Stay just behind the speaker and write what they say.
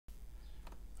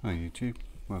Hi YouTube,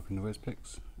 welcome to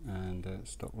WesPicks and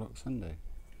Stock Lock Sunday.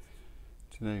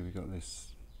 Today we got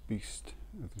this beast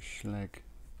of a Schlage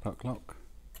puck lock.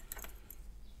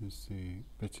 There's the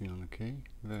bitting on the key,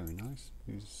 very nice.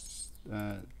 It's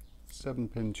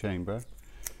 7-pin chamber,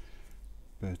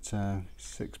 but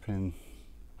 6-pin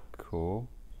core.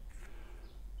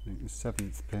 I think the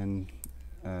 7th pin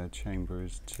chamber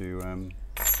is to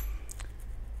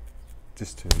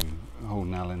just to hold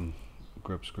an Allen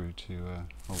grub screw to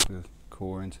hold the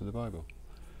core into the Bible.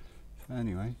 So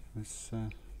anyway, let's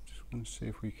just want to see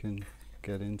if we can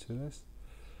get into this.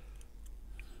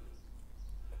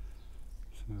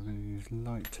 So we're going to use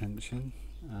light tension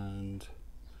and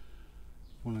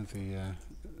one of the a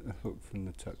hook from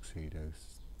the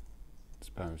tuxedos,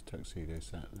 Sparrow's tuxedo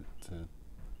set that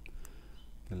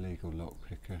the legal lock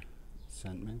picker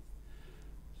sent me.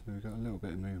 So we've got a little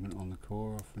bit of movement on the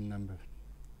core off from number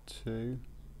 2.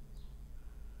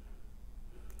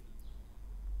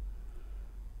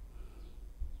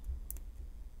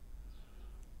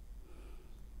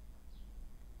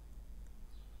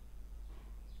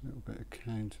 A little bit of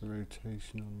counter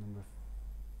rotation on number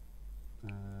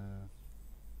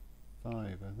 5,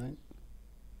 I think.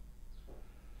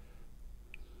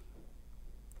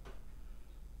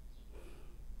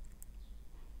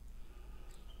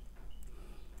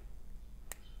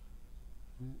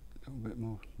 A little bit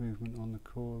more movement on the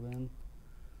core then.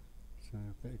 So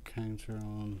a bit of counter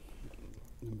on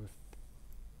number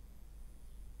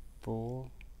 4.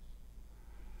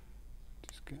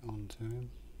 Just get onto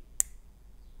him.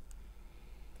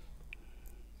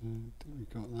 I think we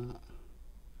got that.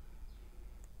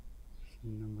 So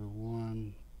number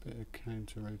 1, bit of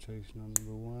counter rotation on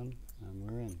number 1, and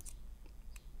we're in.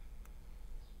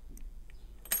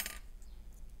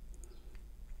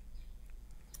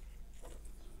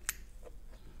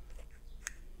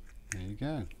 There you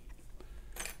go.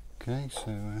 Okay, so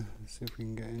let's see if we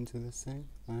can get into this thing.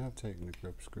 I have taken the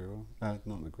grub screw off,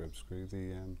 not the grub screw,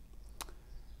 the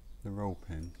roll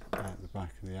pin at the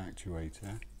back of the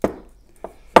actuator,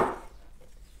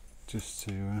 just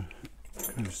to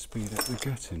kind of speed up the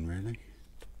gutting really.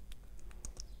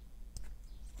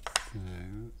 So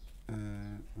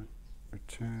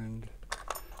returned,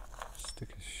 stick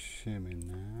a shim in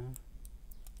there.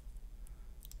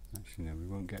 Actually no, we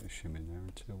won't get a shim in there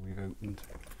until we've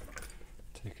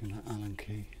taken that Allen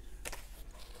key.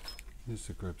 There's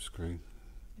the grub screw,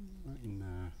 right in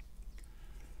there.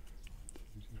 So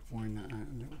just wind that out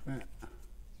a little bit.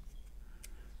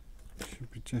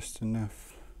 Should be just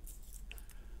enough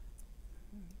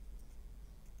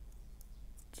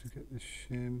to get the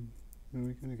shim. Are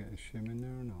we going to get a shim in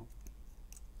there or not?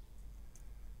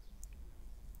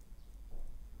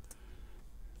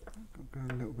 I've got to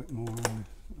go a little bit more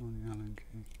on the Allen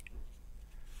key.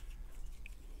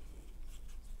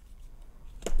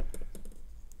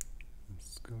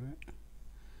 That's got it.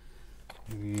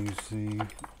 We use the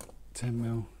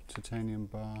 10mm titanium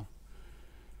bar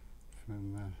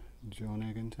from John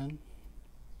Eggington.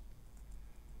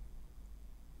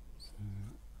 So,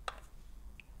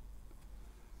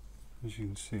 as you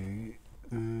can see,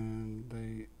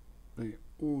 they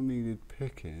all needed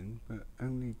picking, but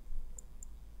only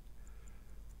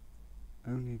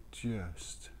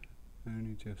just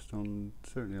on,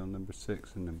 certainly on number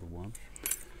 6 and number 1.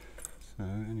 So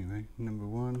anyway, number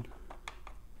 1.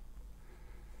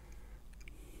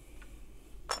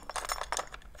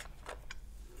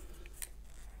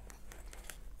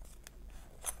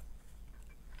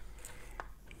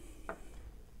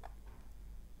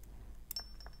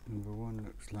 Number 1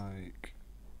 looks like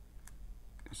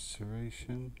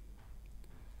serration.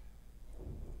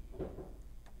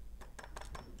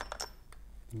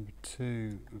 Number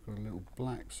 2, I've got a little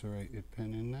black serrated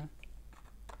pin in there.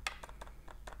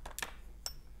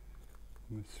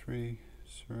 Number 3,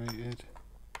 serrated.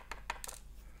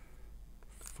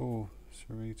 4,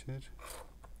 serrated.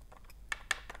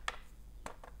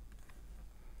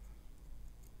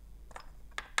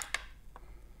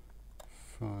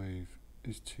 5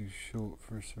 is too short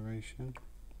for a serration.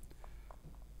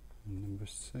 And number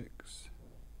 6.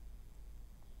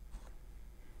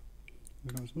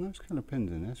 We've got some nice colour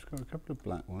pins in this. We've got a couple of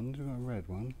black ones, we've got a red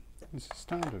one. It's a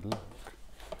standard lock.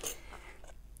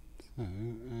 So,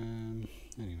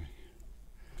 anyway,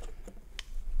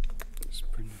 let's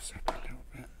bring this up a little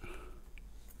bit.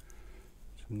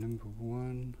 So number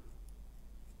 1,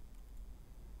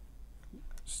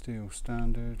 steel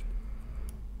standard.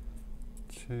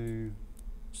 2,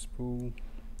 spool.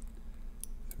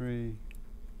 3,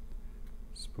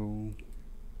 spool.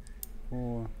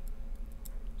 4,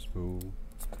 spool.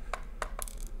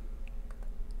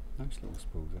 Nice little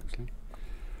spools actually.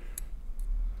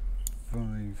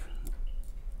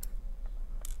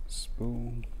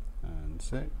 spool, and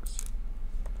 6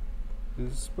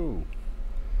 is a spool.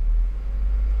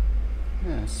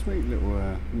 Yeah, sweet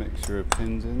little mixture of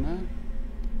pins in there.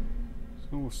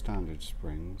 It's all standard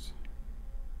springs.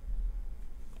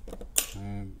 So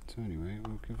anyway,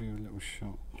 we'll give you a little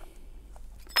shot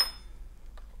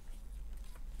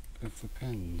of the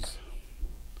pins.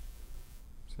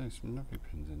 So some lovely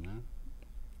pins in there.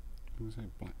 I'm going to say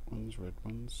black ones, red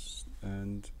ones,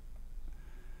 and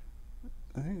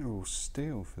I think they're all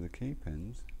steel for the key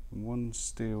pins. One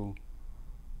steel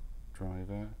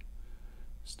driver,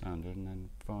 standard, and then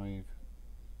 5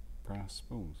 brass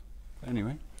spools. But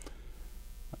anyway,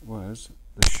 that was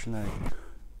the Schlage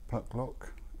puck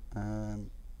lock, and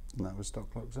that was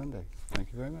Stock Lock Sunday.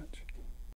 Thank you very much.